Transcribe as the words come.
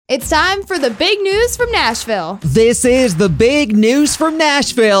It's time for the big news from Nashville. This is the big news from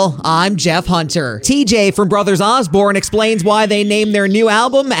Nashville. I'm Jeff Hunter. TJ from Brothers Osborne explains why they named their new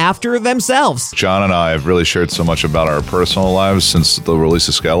album after themselves. John and I have really shared so much about our personal lives since the release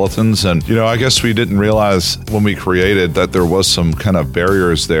of Skeletons. And, I guess we didn't realize when we created that there was some kind of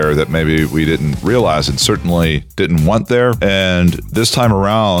barriers there that maybe we didn't realize and certainly didn't want there. And this time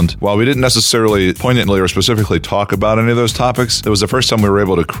around, while we didn't necessarily poignantly or specifically talk about any of those topics, it was the first time we were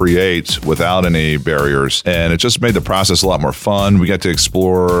able to create without any barriers. And it just made the process a lot more fun. We got to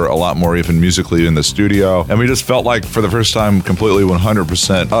explore a lot more even musically in the studio. And we just felt like for the first time completely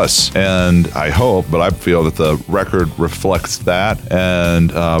 100% us. And I hope, but I feel that the record reflects that.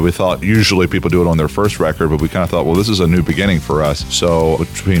 And we thought usually people do it on their first record, but we kind of thought, well, this is a new beginning for us. So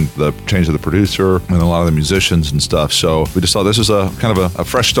between the change of the producer and a lot of the musicians and stuff. So we just thought this is a kind of a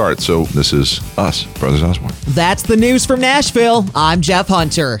fresh start. So this is us, Brothers Osborne. That's the news from Nashville. I'm Jeff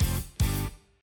Hunter.